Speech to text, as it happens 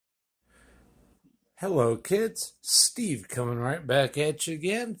Hello kids, Steve coming right back at you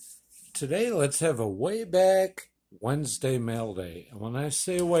again. Today let's have a way back Wednesday mail day. And when I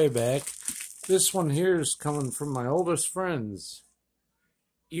say way back, this one here is coming from my oldest friends,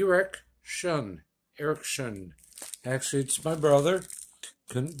 Eric Shun. Actually, it's my brother.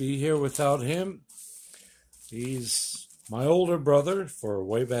 Couldn't be here without him. He's my older brother for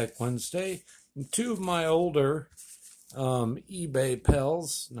way back Wednesday. And two of my older eBay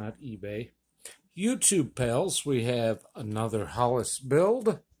pals, not eBay, YouTube pals. We have another Hollis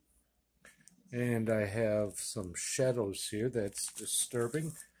build, and I have some shadows here that's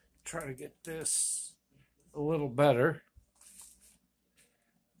disturbing. Try to get this a little better.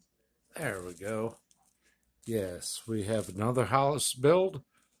 There we go. Yes, we have another Hollis build.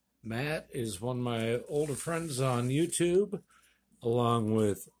 Matt is one of my older friends on YouTube, along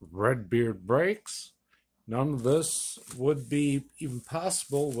with Redbeard Breaks. None of this would be even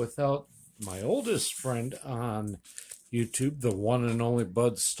possible without my oldest friend on YouTube, the one and only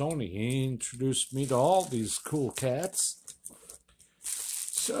Bud Stoney. He introduced me to all these cool cats.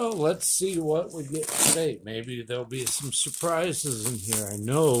 So let's see what we get today. Maybe there'll be some surprises in here. I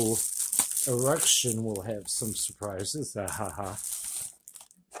know Erection will have some surprises.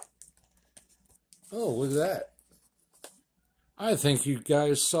 Oh, look at that. I think you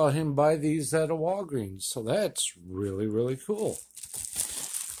guys saw him buy these at a Walgreens, so that's really, really cool.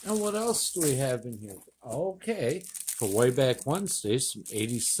 And what else do we have in here? Okay, for way back Wednesday, some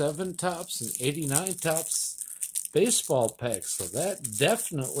 87 tops and 89 tops baseball packs. So that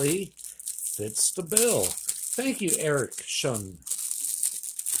definitely fits the bill. Thank you, Eric Shun.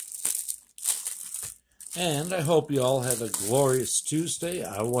 And I hope you all had a glorious Tuesday.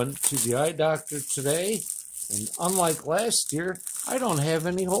 I went to the eye doctor today, and unlike last year, I don't have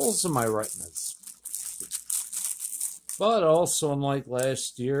any holes in my retinas. But also, unlike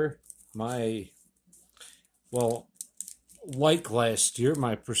last year, my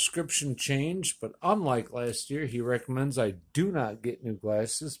prescription changed. But unlike last year, he recommends I do not get new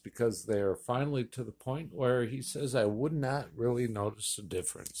glasses because they are finally to the point where he says I would not really notice a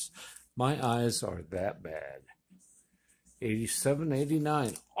difference. My eyes are that bad. 87,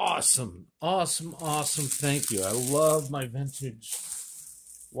 89. Awesome, awesome, awesome. Thank you. I love my vintage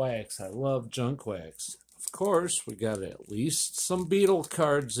wax. I love junk wax. Of course, we got at least some Beetle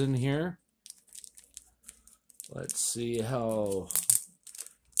cards in here. Let's see how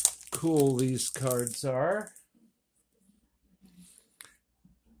cool these cards are.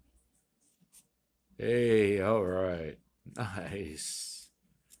 Hey, all right. Nice.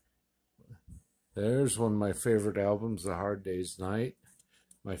 There's one of my favorite albums, A Hard Day's Night.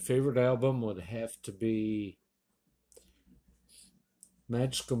 My favorite album would have to be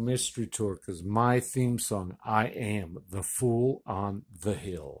Magical Mystery Tour, because my theme song, I Am the Fool on the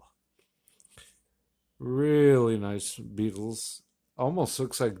Hill. Really nice Beatles. Almost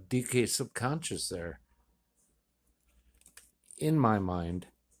looks like DK Subconscious there, in my mind.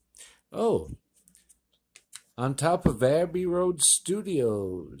 Oh, on top of Abbey Road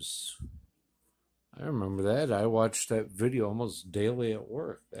Studios. I remember that. I watched that video almost daily at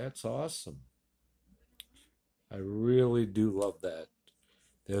work. That's awesome. I really do love that.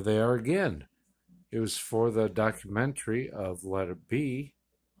 There they are again. It was for the documentary of Let It Be.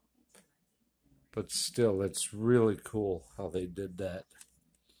 But still, it's really cool how they did that.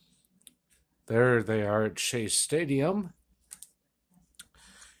 There they are at Shea Stadium.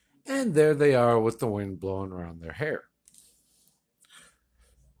 And there they are with the wind blowing around their hair.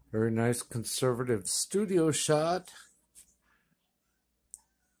 Very nice conservative studio shot.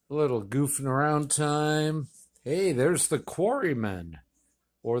 A little goofing around time. Hey, there's the Quarrymen.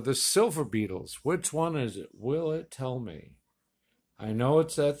 Or the Silver Beetles. Which one is it? Will it tell me? I know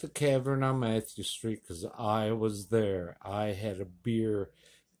it's at the Cavern on Matthew Street because I was there. I had a beer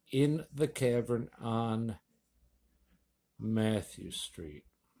in the Cavern on Matthew Street.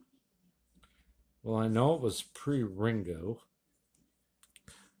 Well, I know it was pre-Ringo.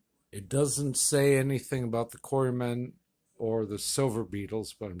 It doesn't say anything about the Quarrymen or the Silver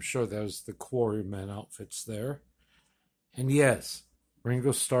Beetles, but I'm sure that was the Quarrymen outfits there. And yes,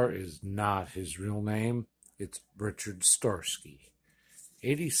 Ringo Starr is not his real name. It's Richard Starsky.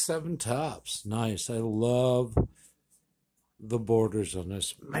 87 tops. Nice. I love the borders on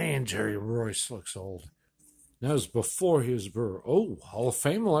this. Man, Jerry Royce looks old. That was before he was Brewer. Oh, Hall of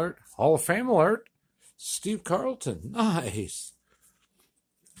Fame alert. Hall of Fame alert. Steve Carlton. Nice.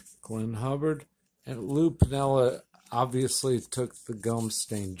 Glenn Hubbard. And Lou Piniella obviously took the gum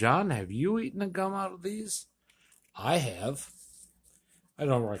stain. John, have you eaten a gum out of these? I have. I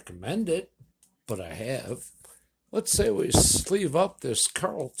don't recommend it, but I have. Let's say we sleeve up this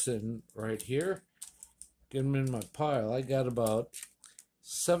Carlton right here. get them in my pile. I got about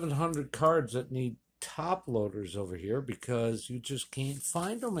 700 cards that need top loaders over here because you just can't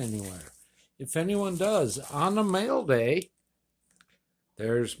find them anywhere. If anyone does, on a mail day,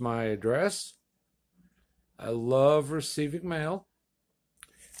 there's my address. I love receiving mail.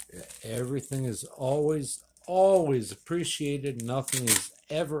 Everything is always appreciated. Nothing is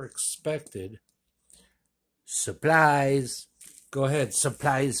ever expected. Supplies. Go ahead,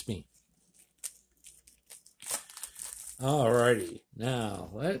 supplies me. Alrighty, now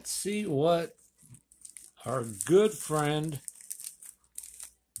let's see what our good friend,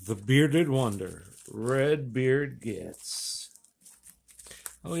 the Bearded Wonder, Redbeard, gets.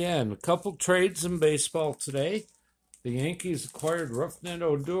 Oh yeah, and a couple trades in baseball today. The Yankees acquired Roughneck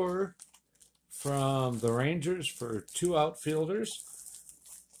Odor from the Rangers for 2 outfielders.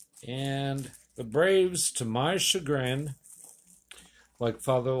 And the Braves, to my chagrin, like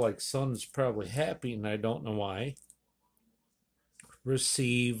father, like son, is probably happy, and I don't know why,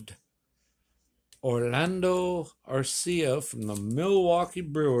 received Orlando Arcia from the Milwaukee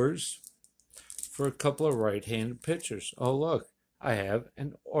Brewers for a couple of right-handed pitchers. Oh, look, I have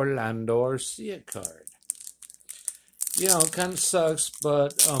an Orlando Arcia card. You know, it kind of sucks,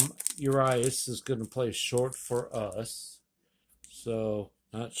 but Urias is going to play short for us. So,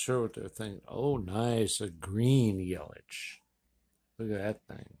 not sure what they're thinking. Oh, nice, a green Yelich. Look at that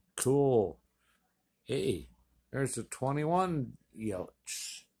thing. Cool. Hey, there's a 21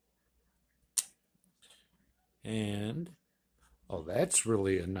 Yelich. And, oh, that's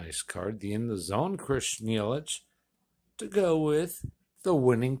really a nice card. The In the Zone Christian Yelich to go with the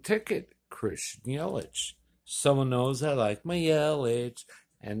winning ticket Christian Yelich. Someone knows I like my Yelich,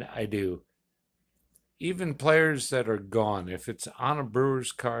 and I do. Even players that are gone, if it's on a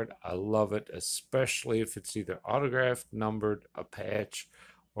Brewers card, I love it, especially if it's either autographed, numbered, a patch,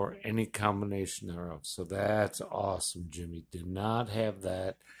 or any combination thereof. So that's awesome, Jimmy. Did not have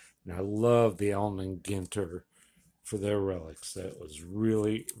that. And I love the Allen and Ginter for their relics. That was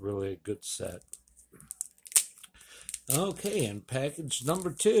really, really a good set. Okay, and package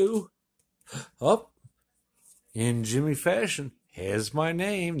number 2. Up in Jimmy fashion, has my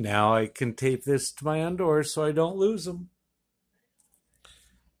name. Now I can tape this to my underwear so I don't lose them.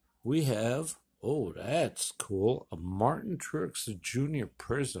 We have, oh, that's cool, a Martin Truex Jr.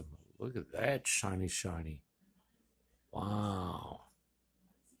 Prism. Look at that, shiny, shiny. Wow.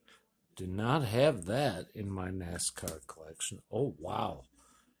 Did not have that in my NASCAR collection. Oh, wow.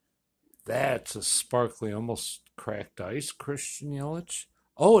 That's a sparkly, almost cracked ice Christian Yelich.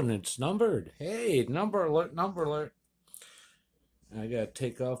 Oh, and it's numbered. Hey, number alert, number alert. I got to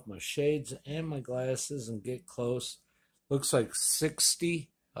take off my shades and my glasses and get close. Looks like 60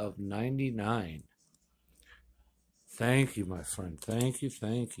 of 99. Thank you, my friend. Thank you,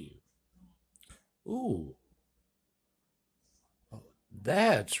 thank you. Ooh. Oh,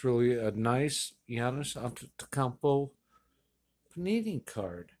 that's really a nice Giannis Antetokounmpo Panini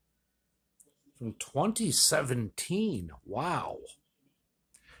card from 2017. Wow.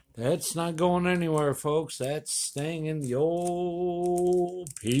 That's not going anywhere, folks. That's staying in the old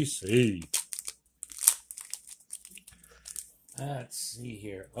PC. Let's see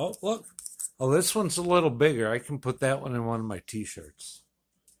here. Oh, look. Oh, this one's a little bigger. I can put that one in one of my t-shirts.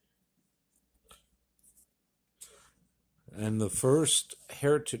 And the first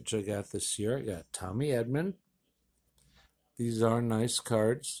Heritage I got this year, I got Tommy Edman. These are nice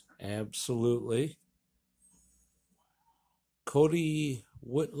cards. Absolutely. Cody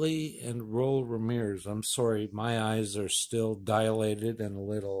Whitley and Raul Ramirez. I'm sorry, my eyes are still dilated and a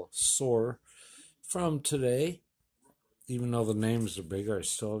little sore from today. Even though the names are bigger, I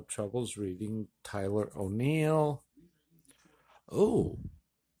still have troubles reading. Tyler O'Neill. Oh,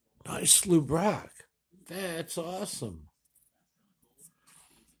 nice Lou Brock. That's awesome.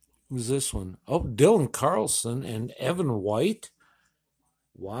 Who's this one? Oh, Dylan Carlson and Evan White.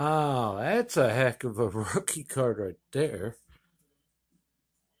 Wow, that's a heck of a rookie card right there.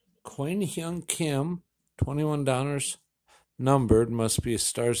 Kwang Hyun Kim, $21 numbered. Must be a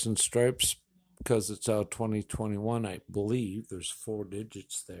Stars and Stripes because it's out 2021, I believe. There's 4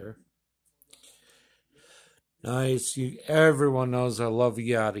 digits there. Nice. Everyone knows I love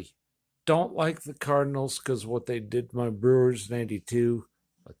Yachty. Don't like the Cardinals because what they did to my Brewers in 82,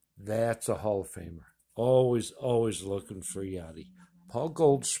 but that's a Hall of Famer. Always, always looking for Yachty. Paul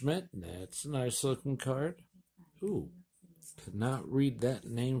Goldschmidt, that's a nice looking card. Ooh. Could not read that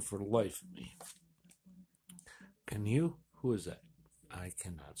name for the life of me. Can you? Who is that? I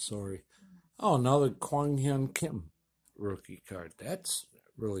cannot, sorry. Oh, another Kwang Hyun Kim rookie card. That's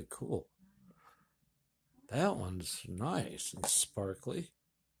really cool. That one's nice and sparkly.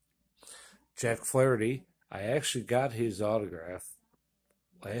 Jack Flaherty. I actually got his autograph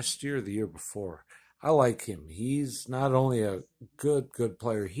last year or the year before. I like him. He's not only a good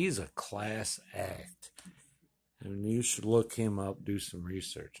player, he's a class act. And you should look him up, do some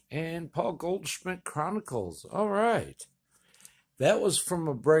research. And Paul Goldschmidt Chronicles. All right. That was from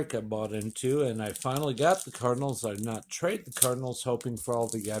a break I bought into, and I finally got the Cardinals. I did not trade the Cardinals, hoping for all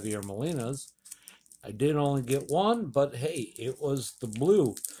the Yadier Molinas. I did only get one, but hey, it was the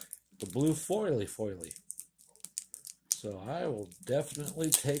blue foily. So I will definitely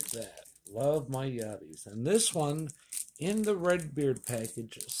take that. Love my Yachties. And this one, in the Redbeard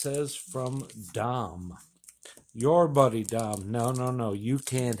package, says from Dom. Your buddy Dom. No, you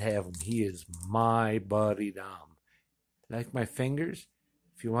can't have him. He is my buddy Dom. Like my fingers?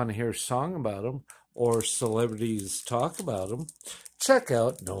 If you want to hear a song about him, or celebrities talk about him, check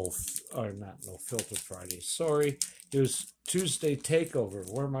out No Filter Friday. Sorry, it was Tuesday Takeover,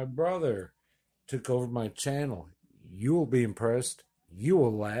 where my brother took over my channel. You will be impressed. You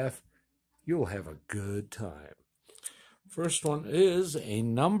will laugh. You will have a good time. First one is a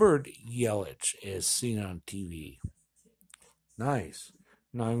numbered Yelich as seen on TV. Nice.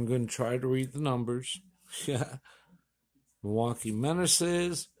 Now I'm going to try to read the numbers. Yeah. Milwaukee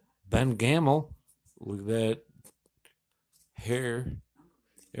Menaces. Ben Gamel. Look at that hair.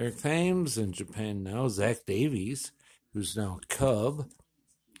 Eric Thames in Japan now. Zach Davies, who's now a Cub.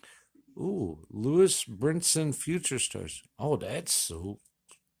 Ooh, Lewis Brinson Future Stars. Oh, that's so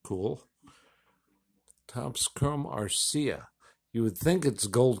cool. Topps Chrome Arcia. You would think it's a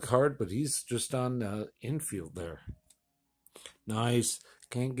gold card, but he's just on the infield there. Nice.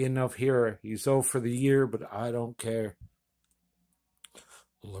 Can't get enough here. He's 0 for the year, but I don't care.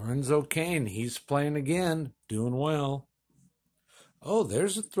 Lorenzo Cain. He's playing again. Doing well. Oh,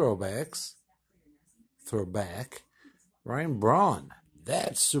 there's a throwback. Ryan Braun.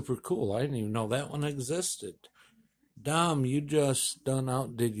 That's super cool. I didn't even know that one existed. Dom, you just done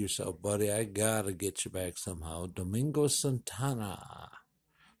outdid yourself, buddy. I gotta get you back somehow. Domingo Santana.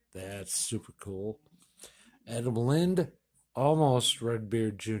 That's super cool. Adam Lind, almost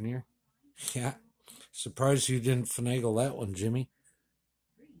Redbeard Jr. Yeah. Surprised you didn't finagle that one, Jimmy.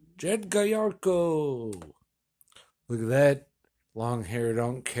 Jed Gallardo. Look at that. Long hair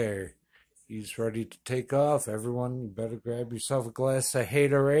don't care. He's ready to take off. Everyone, better grab yourself a glass of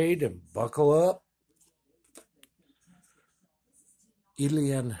Haterade and buckle up.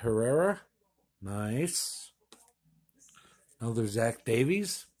 Elian Herrera. Nice. Another Zach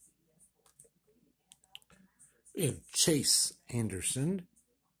Davies. We have Chase Anderson.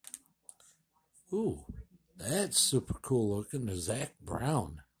 Ooh, that's super cool looking. The Zach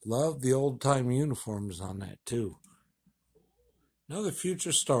Brown. Love the old-time uniforms on that, too. Another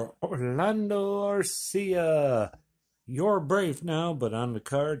future star, Orlando Arcia. You're Brave now, but on the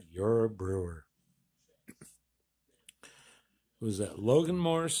card, you're a Brewer. Who's that? Logan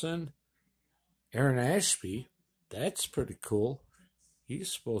Morrison. Aaron Ashby. That's pretty cool.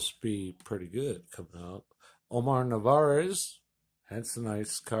 He's supposed to be pretty good coming up. Omar Narvaez. That's a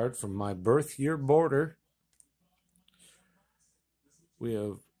nice card from my birth year border. We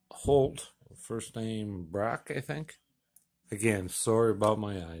have Holt. First name Brock, I think. Again, sorry about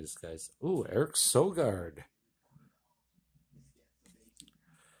my eyes, guys. Ooh, Eric Sogard.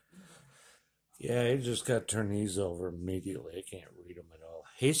 Yeah, I just got to turn these over immediately. I can't read them at all.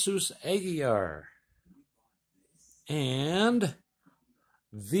 Jesus Aguilar. And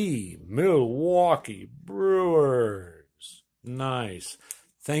the Milwaukee Brewers. Nice.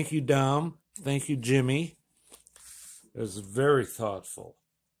 Thank you, Dom. Thank you, Jimmy. It was very thoughtful.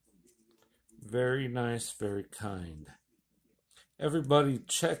 Very nice, very kind. Everybody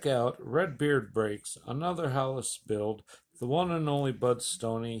check out Redbeard Breaks, another Hollis build, the one and only Bud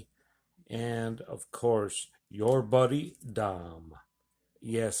Stoney, and, of course, your buddy Dom.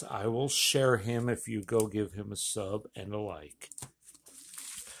 Yes, I will share him if you go give him a sub and a like.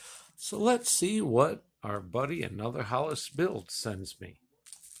 So let's see what our buddy Another Hollis build sends me.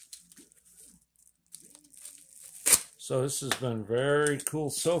 So this has been very cool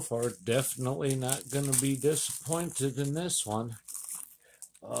so far. Definitely not going to be disappointed in this one.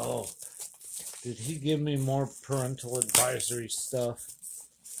 Oh, did he give me more parental advisory stuff?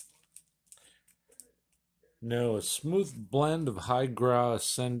 No, a smooth blend of high gra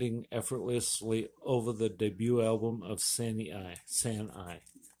ascending effortlessly over the debut album of San I.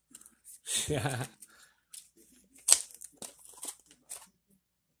 Yeah.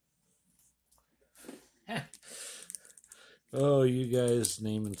 Oh, you guys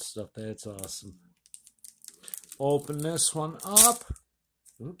naming stuff, that's awesome. Open this one up.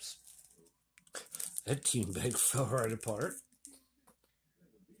 Oops. That team bag fell right apart.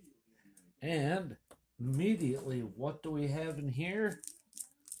 And immediately, what do we have in here?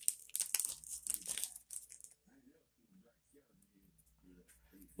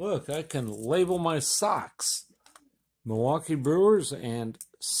 Look, I can label my socks. Milwaukee Brewers and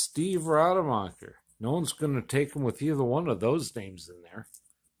Steve Rademacher. No one's going to take them with either one of those names in there.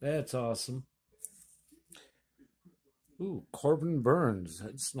 That's awesome. Ooh, Corbin Burns.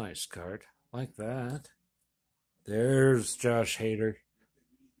 That's a nice card. Like that. There's Josh Hader.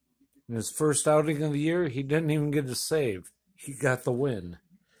 In his first outing of the year, he didn't even get a save. He got the win.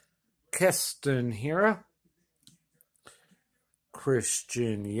 Keston Hira.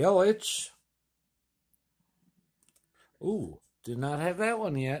 Christian Yelich. Ooh, did not have that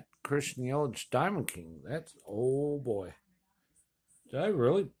one yet. Christian Yelich, Diamond King. That's, oh boy. Did I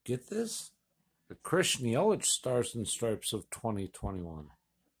really get this? The Christian Yelich Stars and Stripes of 2021.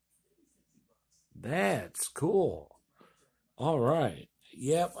 That's cool. All right.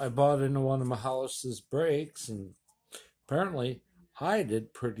 Yep, I bought into one of Mahalis's breaks, and apparently I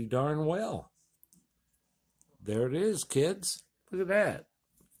did pretty darn well. There it is, kids. Look at that.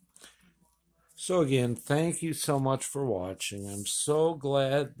 So again, thank you so much for watching. I'm so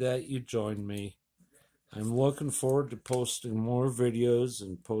glad that you joined me. I'm looking forward to posting more videos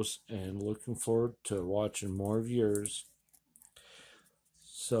and looking forward to watching more of yours.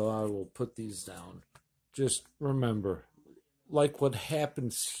 So I will put these down. Just remember, like what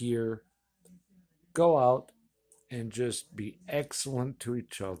happens here, go out and just be excellent to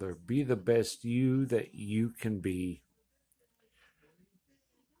each other. Be the best you that you can be.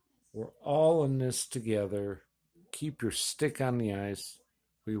 We're all in this together. Keep your stick on the ice.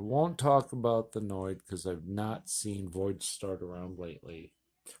 We won't talk about the Noid because I've not seen Void start around lately.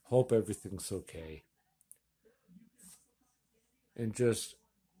 Hope everything's okay. And just,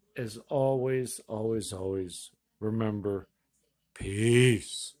 as always, always, always, remember,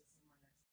 peace.